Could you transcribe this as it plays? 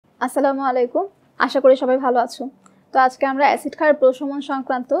আসসালামু আলাইকুম, আশা করি সবাই ভালো আছো। তো আজকে আমরা অ্যাসিড ক্ষারের প্রশমন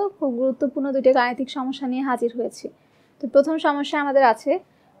সংক্রান্ত খুব গুরুত্বপূর্ণ দুটি গাণিতিক সমস্যা নিয়ে হাজির হয়েছি। তো প্রথম সমস্যা আমাদের আছে,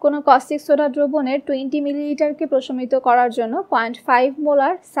 কোনো কস্টিক সোডা দ্রবণের 20 মিলিলিটারকে প্রশমিত করার জন্য 0.5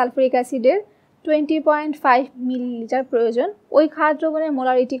 মোলার সালফুরিক অ্যাসিডের 20.5 মিলিলিটার প্রয়োজন। ওই ক্ষার দ্রবণের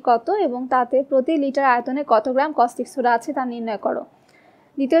মোলারিটি কত এবং তাতে প্রতি লিটার আয়তনে কত গ্রাম কস্টিক সোডা আছে তা নির্ণয় করো।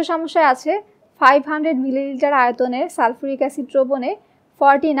 দ্বিতীয় সমস্যায় আছে 500 মিলিলিটার আয়তনের সালফুরিক অ্যাসিড দ্রবণে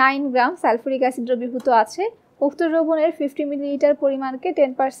 49 গ্রাম সালফুরিক অ্যাসিড দ্রবীভূত আছে। উক্ত দ্রবণের 50 মিলিলিটার পরিমাণকে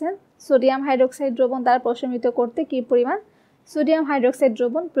 10% সোডিয়াম হাইড্রোক্সাইড দ্রবণ দ্বারা প্রশমিত করতে কী পরিমাণ সোডিয়াম হাইড্রোক্সাইড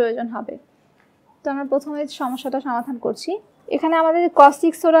দ্রবণ প্রয়োজন হবে। তো আমরা প্রথমে সমস্যাটা সমাধান করছি। এখানে আমাদের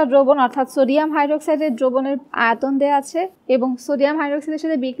কস্টিক সোডা দ্রবণ অর্থাৎ সোডিয়াম হাইড্রোক্সাইডের দ্রবণের আয়তন দেওয়া আছে এবং সোডিয়াম হাইড্রোক্সাইডের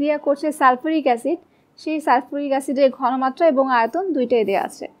সাথে বিক্রিয়া করছে সালফুরিক অ্যাসিড। সেই সালফুরিক অ্যাসিডের ঘনমাত্রা এবং আয়তন দুইটাই দেওয়া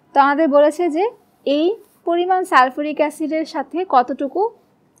আছে। তো আমাদের বলেছে যে এই পরিমাণ সালফুরিক অ্যাসিডের সাথে কতটুকু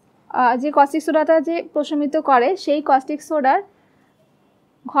যে কস্টিক সোডাটা যে প্রশমিত করে সেই কস্টিক সোডার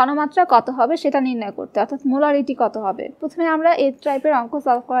ঘনমাত্রা কত হবে সেটা নির্ণয় করতে, অর্থাৎ মোলারিটি কত হবে। প্রথমে আমরা এই টাইপের অঙ্ক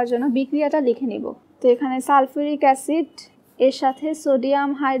সলভ করার জন্য বিক্রিয়াটা লিখে নিব। তো এখানে সালফুরিক অ্যাসিড এর সাথে সোডিয়াম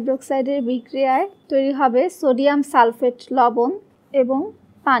হাইড্রোক্সাইডের বিক্রিয়ায় তৈরি হবে সোডিয়াম সালফেট লবণ এবং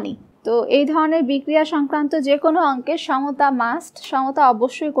পানি। তো এই ধরনের বিক্রিয়া সংক্রান্ত যে কোনো অঙ্কের সমতা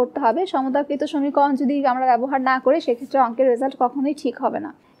অবশ্যই করতে হবে। সমতাকৃত সমীকরণ যদি আমরা ব্যবহার না করি সেক্ষেত্রে অঙ্কের রেজাল্ট কখনোই ঠিক হবে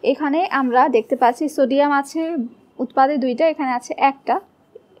না। এখানে আমরা দেখতে পাচ্ছি সোডিয়াম আছে উৎপাদে 2টা, এখানে আছে 1টা।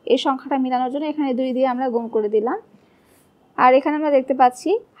 এই সংখ্যাটা মিলানোর জন্য এখানে 2 দিয়ে আমরা গুণ করে দিলাম। আর এখানে আমরা দেখতে পাচ্ছি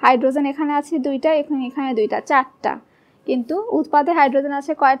হাইড্রোজেন এখানে আছে 2টা, এখানে 2টা, 4টা, কিন্তু উৎপাদে হাইড্রোজেন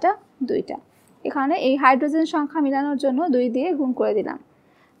আছে কয়টা? 2টা। এখানে এই হাইড্রোজেন সংখ্যা মিলানোর জন্য 2 দিয়ে গুণ করে দিলাম।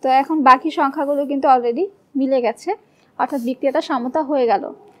 তো এখন বাকি সংখ্যাগুলো কিন্তু অলরেডি মিলে গেছে, অর্থাৎ বিক্রিয়াটা সমতা হয়ে গেল।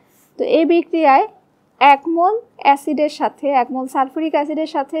 তো এই বিক্রিয়ায় 1 মোল অ্যাসিডের সাথে 1 মোল সালফুরিক অ্যাসিডের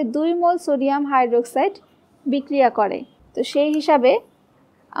সাথে 2 মোল সোডিয়াম হাইড্রোক্সাইড বিক্রিয়া করে। তো সেই হিসাবে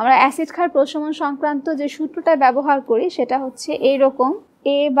আমরা অ্যাসিড ক্ষার প্রশমন সংক্রান্ত যে সূত্রটা ব্যবহার করি সেটা হচ্ছে এইরকম,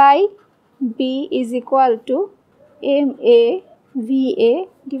 A/B = MA/VA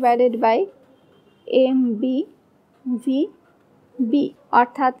divided by MB/VB,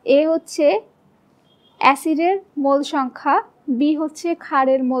 অর্থাৎ A হচ্ছে অ্যাসিডের মোল সংখ্যা, B হচ্ছে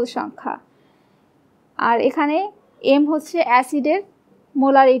ক্ষারের মোল সংখ্যা, আর এখানে M হচ্ছে অ্যাসিডের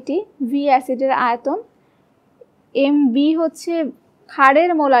মোলারিটি, V অ্যাসিডের আয়তন, MB হচ্ছে ক্ষারের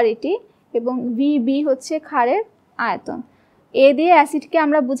মোলারিটি এবং VB হচ্ছে ক্ষারের আয়তন। A দিয়ে অ্যাসিডকে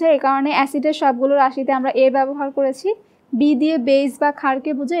আমরা বুঝাই, এই কারণে অ্যাসিডের সবগুলো রাশিতে আমরা A ব্যবহার করেছি। B দিয়ে বেস বা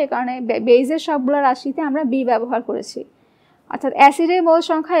ক্ষারকে বুঝাই, এই কারণে বেসের সবগুলো রাশিতে আমরা B ব্যবহার করেছি। অর্থাৎ অ্যাসিডের মোল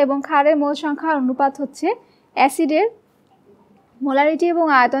সংখ্যা এবং ক্ষারের মোল সংখ্যার অনুপাত হচ্ছে অ্যাসিডের মোলারিটি এবং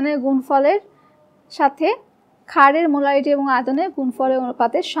আয়তনের গুণফলের সাথে ক্ষারের মোলারিটি এবং আয়তনের গুণফলের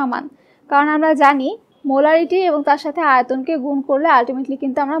অনুপাতের সমান। কারণ আমরা জানি মোলারিটি এবং তার সাথে আয়তনকে গুণ করলে আলটিমেটলি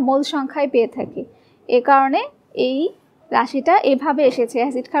কিন্তু আমরা মোল সংখ্যায় পেয়ে থাকি। এ কারণে এই রাশিটা এভাবে এসেছে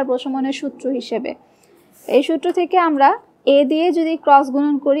অ্যাসিড ক্ষার প্রশমনের সূত্র হিসেবে। এই সূত্র থেকে আমরা A দিয়ে যদি ক্রস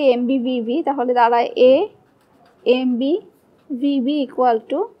গুণন করি MB/VB, তাহলে দাঁড়ায় A/MB/VB =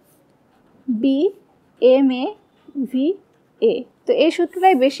 B/MA/VA। তো এই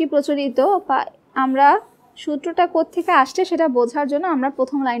সূত্রটাই বেশি প্রচলিত, বা আমরা সূত্রটা কোত্থেকে আসছে সেটা বোঝার জন্য আমরা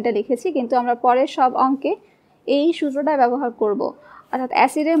প্রথম লাইনটা লিখেছি, কিন্তু আমরা পরের সব অঙ্কে এই সূত্রটা ব্যবহার করব। অর্থাৎ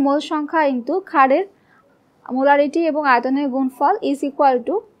অ্যাসিডের মোল সংখ্যা ইনটু ক্ষারের মোলারিটি এবং আয়তনের গুণফল =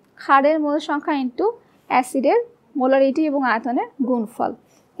 ক্ষারের মোল সংখ্যা ইনটু অ্যাসিডের মোলারিটি এবং আয়তনের গুণফল।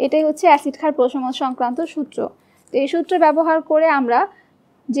 এটাই হচ্ছে অ্যাসিড ক্ষার প্রশমন সংক্রান্ত সূত্র। তো এই সূত্র ব্যবহার করে আমরা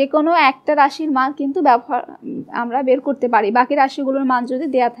যে কোনো একটা রাশির মান কিন্তু আমরা বের করতে পারি, বাকি রাশিগুলোর মান যদি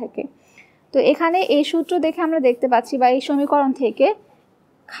দেয়া থাকে। তো এখানে এই সূত্র দেখে আমরা দেখতে পাচ্ছি, বা এই সমীকরণ থেকে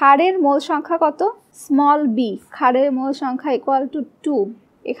ক্ষারের মোল সংখ্যা কত? b, ক্ষারের মোল সংখ্যা = 2।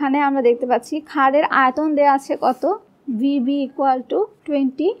 এখানে আমরা দেখতে পাচ্ছি ক্ষারের আয়তন দেওয়া আছে কত? VB =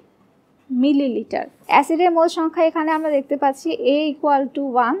 20 millilitre. অ্যাসিডের মোল সংখ্যা এখানে আমরা দেখতে পাচ্ছি A =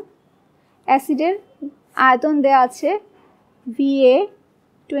 1। অ্যাসিডের আয়তন দেওয়া আছে VA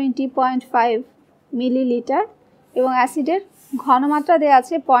 20.5 মিলিলিটার এবং অ্যাসিডের ঘনমাত্রা দেওয়া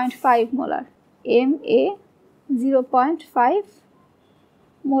আছে 0.5 মোলার, MA 0.5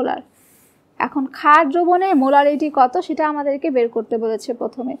 মোলার। এখন ক্ষার দ্রবণের মোলারিটি কত সেটা আমাদেরকে বের করতে বলেছে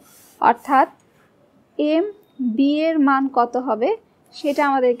প্রথমে, অর্থাৎ MB এর মান কত হবে সেটা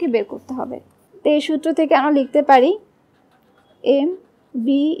আমাদেরকে বের করতে হবে। তো এই সূত্র থেকে আমরা লিখতে পারি MB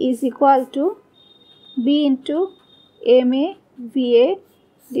 = B × MA/VA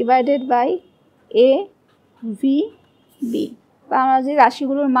divided by AVB। বা আমরা যে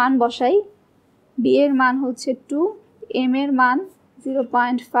রাশিগুলোর মান বসাই, B এর মান হচ্ছে 2, M এর মান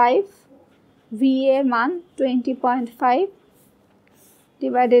 0.5, ভি এর মান 20.5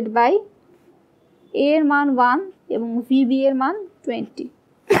 ডিভাইডেড বাই এ এর মান 1 এবং ভিবি এর মান 20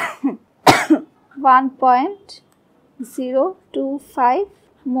 1.025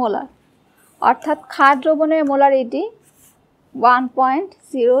 মোলার। অর্থাৎ ক্ষার দ্রবণের মোলারিটি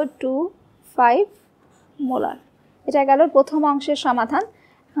 1.025 মোলার। এটা গেল প্রথম অংশের সমাধান।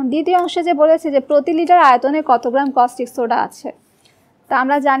 এখন দ্বিতীয় অংশে যে বলেছে যে প্রতি লিটার আয়তনে কত গ্রাম কস্টিক সোডা আছে, তা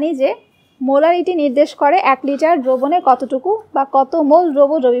আমরা জানি যে মোলারিটি নির্দেশ করে 1 লিটার দ্রবণে কতটুকু বা কত মোল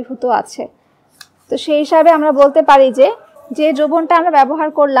দ্রব্য দ্রবীভূত আছে। তো সেই হিসাবে আমরা বলতে পারি যে যে দ্রবণটা আমরা ব্যবহার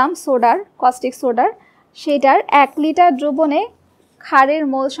করলাম সোডার, কস্টিক সোডার, সেটার 1 লিটার দ্রবণে ক্ষারের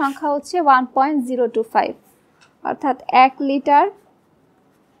মোল সংখ্যা হচ্ছে 1.025। অর্থাৎ 1 লিটার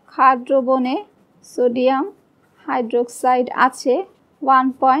ক্ষার দ্রবণে সোডিয়াম হাইড্রোক্সাইড আছে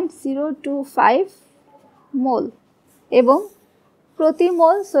 1.025 মোল এবং প্রতি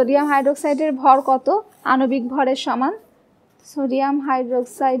মোল সোডিয়াম হাইড্রোক্সাইডের ভর কত? আণবিক ভরের সমান। সোডিয়াম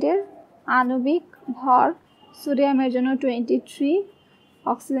হাইড্রোক্সাইডের আণবিক ভর সোডিয়ামের জন্য 23,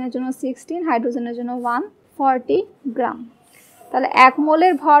 অক্সিজেনের জন্য 16, হাইড্রোজেনের জন্য 140 গ্রাম। তাহলে 1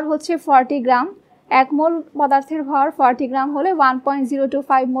 মোলের ভর হচ্ছে 40 গ্রাম। 1 মোল পদার্থের ভর 40 গ্রাম হলে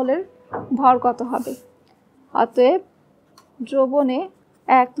 1.025 মোলের ভর কত হবে? অতএব দ্রবণে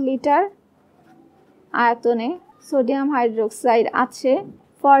 1 লিটার আয়তনে সোডিয়াম হাইড্রোক্সাইড আছে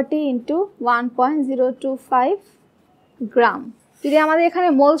 40 × 1.025 গ্রাম। যদি আমাদের এখানে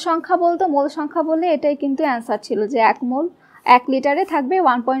মোল সংখ্যা বলতো, মোল সংখ্যা বললে এটাই কিন্তু অ্যান্সার ছিল যে 1 লিটারে থাকবে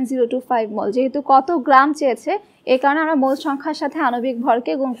 1.025 মোল। যেহেতু কত গ্রাম চেয়েছে, এই কারণে আমরা মোল সংখ্যার সাথে আণবিক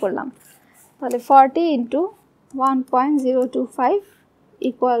ভরকে গুণ করলাম। তাহলে 40 × 1.025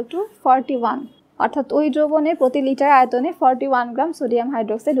 = 41। অর্থাৎ ওই দ্রবণে প্রতি লিটার আয়তনে 41 গ্রাম সোডিয়াম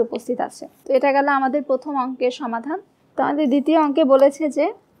হাইড্রোক্সাইড উপস্থিত আছে। তো এটা গেল আমাদের প্রথম অঙ্কের সমাধান। তো আমাদের দ্বিতীয় অঙ্কে বলেছে যে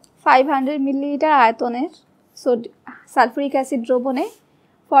 500 মিলিলিটার আয়তনের সালফুরিক অ্যাসিড দ্রবণে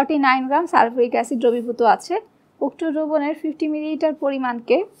 49 গ্রাম সালফুরিক অ্যাসিড দ্রবীভূত আছে। উক্ত দ্রবণের 50 মিলিলিটার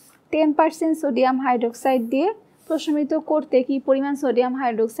পরিমাণকে 10% সোডিয়াম হাইড্রোক্সাইড দিয়ে প্রশমিত করতে কী পরিমাণ সোডিয়াম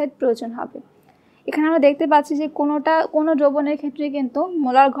হাইড্রোক্সাইড প্রয়োজন হবে? এখানে আমরা দেখতে পাচ্ছি যে কোনো দ্রবণের ক্ষেত্রে কিন্তু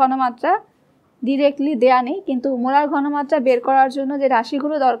মোলার ঘনমাত্রা ডিরেক্টলি দেয়া নেই, কিন্তু মোলার ঘনমাত্রা বের করার জন্য যে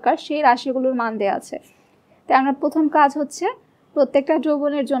রাশিগুলো দরকার সেই রাশিগুলোর মান দেওয়া আছে। তাই আমরা প্রথম কাজ হচ্ছে প্রত্যেকটা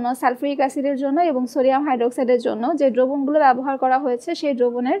দ্রবণের জন্য, সালফুরিক অ্যাসিডের জন্য এবং সোডিয়াম হাইড্রোক্সাইডের জন্য যে দ্রবণগুলো ব্যবহার করা হয়েছে সেই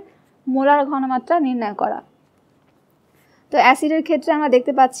দ্রবণের মোলার ঘনমাত্রা নির্ণয় করা। তো অ্যাসিডের ক্ষেত্রে আমরা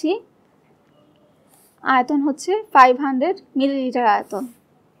দেখতে পাচ্ছি আয়তন হচ্ছে 500 মিলিলিটার আয়তন।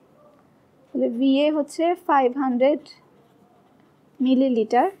 তাহলে VA হচ্ছে 500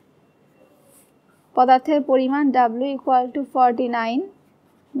 মিলিলিটার। পদার্থের পরিমাণ W = 49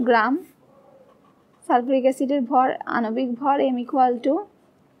 গ্রাম। সালফুরিক অ্যাসিডের ভর, আণবিক ভর M =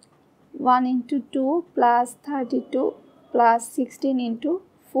 1 × 2 + 32 + 16 ×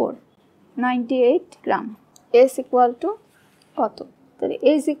 4, 98 গ্রাম। S = কত? তাহলে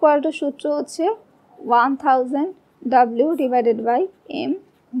S = সূত্র হচ্ছে 1000 W /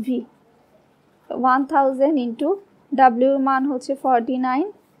 mv। 1000 × W এর মান হচ্ছে 49,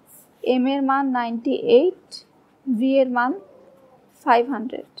 m এর মান 98, v এর মান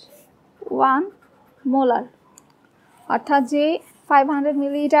 500। 1 মোলার। অর্থাৎ যে 500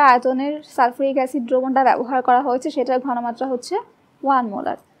 মিলিলিটার আয়তনের সালফুরিক অ্যাসিড দ্রবণটা ব্যবহার করা হয়েছে সেটার ঘনমাত্রা হচ্ছে 1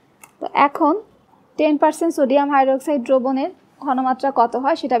 মোলার। তো এখন 10% সোডিয়াম হাইড্রোক্সাইড দ্রবণের ঘনমাত্রা কত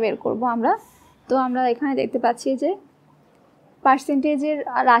হয় সেটা বের করব আমরা। তো আমরা এখানে দেখতে পাচ্ছি যে পার্সেন্টেজের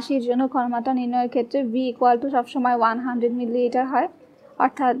রাশির জন্য ঘনমাত্রা নির্ণয়ের ক্ষেত্রে V = সবসময় 100 মিলিলিটার হয়।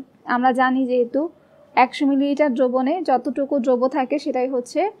 অর্থাৎ আমরা জানি যেহেতু 100 মিলিলিটার দ্রবণে যতটুকু দ্রব্য থাকে সেটাই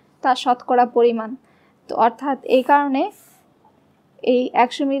হচ্ছে তার শতকরা পরিমাণ। তো অর্থাৎ এই কারণে এই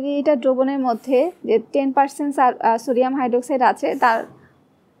 100 মিলিলিটার দ্রবণের মধ্যে যে 10% সোডিয়াম হাইড্রোক্সাইড আছে তার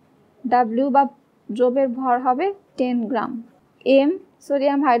W বা দ্রব্যের ভর হবে 10 গ্রাম। M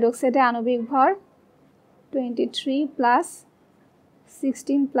সোডিয়াম হাইড্রোক্সাইডের আণবিক ভর 23 +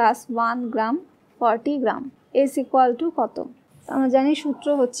 16 + 1 গ্রাম, 40 গ্রাম। S = কত? আমরা জানি সূত্র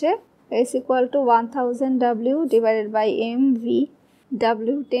হচ্ছে S = 1000 W / mv।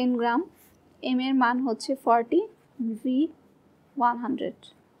 W 10 গ্রাম, m এর মান হচ্ছে 40, v 100,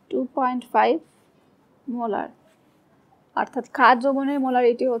 2.5 মোলার। অর্থাৎ ক্ষার দ্রবণের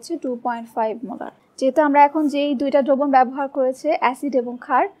মোলারিটি হচ্ছে 2.5 মোলার। যেহেতু আমরা এখন যেই দুইটা দ্রবণ ব্যবহার করেছে অ্যাসিড এবং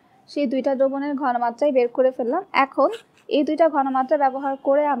ক্ষার, সেই দুইটা দ্রবণের ঘনমাত্রাই বের করে ফেললাম। এখন এই দুইটা ঘনমাত্রা ব্যবহার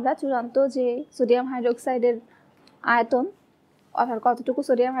করে আমরা চূড়ান্ত যে সোডিয়াম হাইড্রোক্সাইডের আয়তন, অর্থাৎ কতটুকু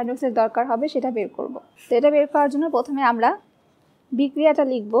সোডিয়াম হাইড্রোক্সাইড দরকার হবে সেটা বের করব। তো এটা বের করার জন্য প্রথমে আমরা বিক্রিয়াটা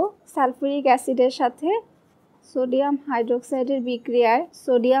লিখব। সালফুরিক অ্যাসিডের সাথে সোডিয়াম হাইড্রোক্সাইডের বিক্রিয়ায়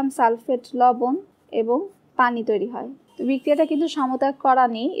সোডিয়াম সালফেট লবণ এবং পানি তৈরি হয়। তো বিক্রিয়াটা কিন্তু সমতাপ করা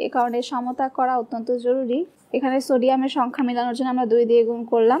নেই, এ কারণে সমতাপ করা অত্যন্ত জরুরি। এখানে সোডিয়ামের সংখ্যা মেলানোর জন্য আমরা 2 দিয়ে গুণ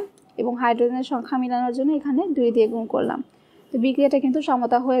করলাম এবং হাইড্রোজেনের সংখ্যা মেলানোর জন্য এখানে 2 দিয়ে গুণ করলাম। তো বিক্রিয়াটা কিন্তু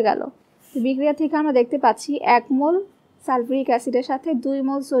সমতা হয়ে গেল। তো বিক্রিয়া থেকে আমরা দেখতে পাচ্ছি 1 মোল সালফিউরিক অ্যাসিডের সাথে 2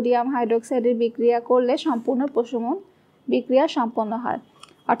 মোল সোডিয়াম হাইড্রোক্সাইডের বিক্রিয়া করলে সম্পূর্ণ প্রশমন বিক্রিয়া সম্পন্ন হয়,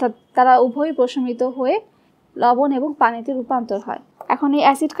 অর্থাৎ তারা উভয়ই প্রশমিত হয়ে লবণ এবং পানিতে রূপান্তর হয়। এখন এই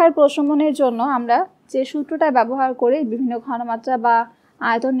অ্যাসিড ক্ষার প্রশমনের জন্য আমরা যে সূত্রটা ব্যবহার করি বিভিন্ন ঘনমাত্রা বা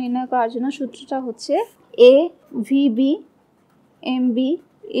আয়তন নির্ণয় করার জন্য, সূত্রটা হচ্ছে AVB MB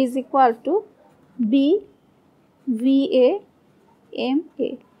is equal to BVA MA।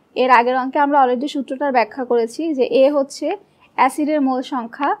 এর আগের অঙ্কে আমরা অলরেডি সূত্রটার ব্যাখ্যা করেছি যে A হচ্ছে অ্যাসিডের মোল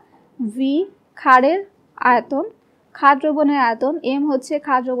সংখ্যা, V ক্ষারের আয়তন, ক্ষার দ্রবণের আয়তন, M হচ্ছে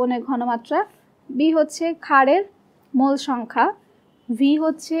ক্ষার দ্রবণের ঘনমাত্রা, B হচ্ছে ক্ষারের মোল সংখ্যা, V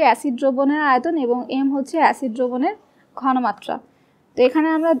হচ্ছে অ্যাসিড দ্রবণের আয়তন এবং M হচ্ছে অ্যাসিড দ্রবণের ঘনমাত্রা। তো এখানে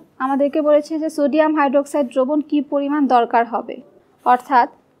আমাদেরকে বলেছে যে সোডিয়াম হাইড্রোক্সাইড দ্রবণ কি পরিমাণ দরকার হবে, অর্থাৎ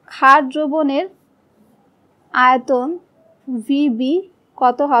ক্ষার দ্রবণের আয়তন VB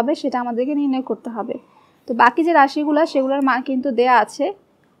কত হবে সেটা আমাদেরকে নির্ণয় করতে হবে। তো বাকি যে রাশিগুলো সেগুলোর মান কিন্তু দেয়া আছে।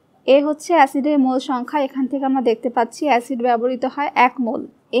 এ হচ্ছে অ্যাসিডের মোল সংখ্যা, এখান থেকে আমরা দেখতে পাচ্ছি অ্যাসিড ব্যবহৃত হয় 1 মোল।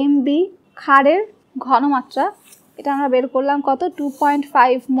 MB ক্ষারের ঘনমাত্রা, এটা আমরা বের করলাম কত,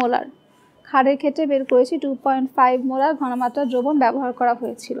 2.5 মোলার। ক্ষারের ক্ষেত্রে বের করেছি 2.5 মোলার ঘনমাত্রা দ্রবণ ব্যবহার করা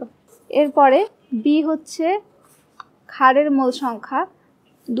হয়েছিল। এরপরে B হচ্ছে ক্ষারের মোল সংখ্যা,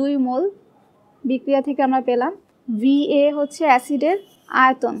 2 মোল বিক্রিয়া থেকে আমরা পেলাম। VA হচ্ছে অ্যাসিডের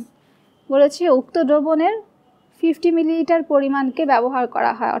আয়তন, বলেছে উক্ত দ্রবণের 50 মিলিলিটার পরিমাণকে ব্যবহার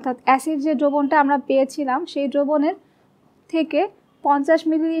করা হয়, অর্থাৎ অ্যাসিড যে দ্রবণটা আমরা পেয়েছিলাম সেই দ্রবণের থেকে 50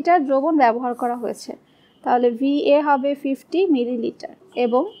 মিলিলিটার দ্রবণ ব্যবহার করা হয়েছে, তাহলে VA হবে 50 মিলিলিটার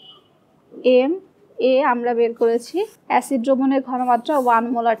এবং MA আমরা বের করেছি অ্যাসিড দ্রবণের ঘনমাত্রা 1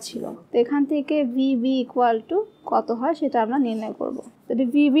 মোলার ছিল। তো এখান থেকে VB ইকুয়াল টু কত হয় সেটা আমরা নির্ণয় করব। যদি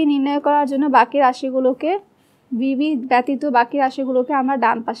VB নির্ণয় করার জন্য বাকি রাশিগুলোকে, VB ব্যতীত বাকি রাশিগুলোকে আমরা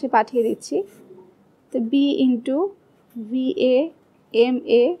ডান পাশে পাঠিয়ে দিচ্ছি। তো B into VA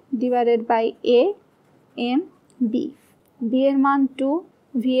MA divided by A MB। B এর মান 2,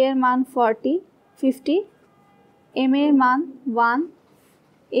 V এর মান 50, M এর মান 1,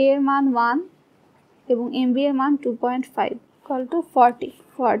 A এর মান 1 এবং MB এর মান 2.5 ইকুয়াল টু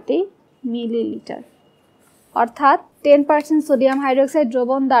 40 মিলিলিটার। অর্থাৎ 10% সোডিয়াম হাইড্রোক্সাইড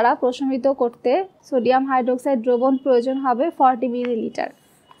দ্রবণ দ্বারা প্রশমিত করতে সোডিয়াম হাইড্রোক্সাইড দ্রবণ প্রয়োজন হবে 40 মিলিলিটার।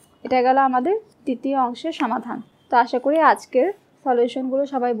 এটা গেল আমাদের দ্বিতীয় অংশের সমাধান। তো আশা করি আজকের সলিউশনগুলো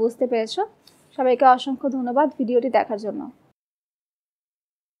সবাই বুঝতে পেরেছো। সবাইকে অসংখ্য ধন্যবাদ ভিডিওটি দেখার জন্য।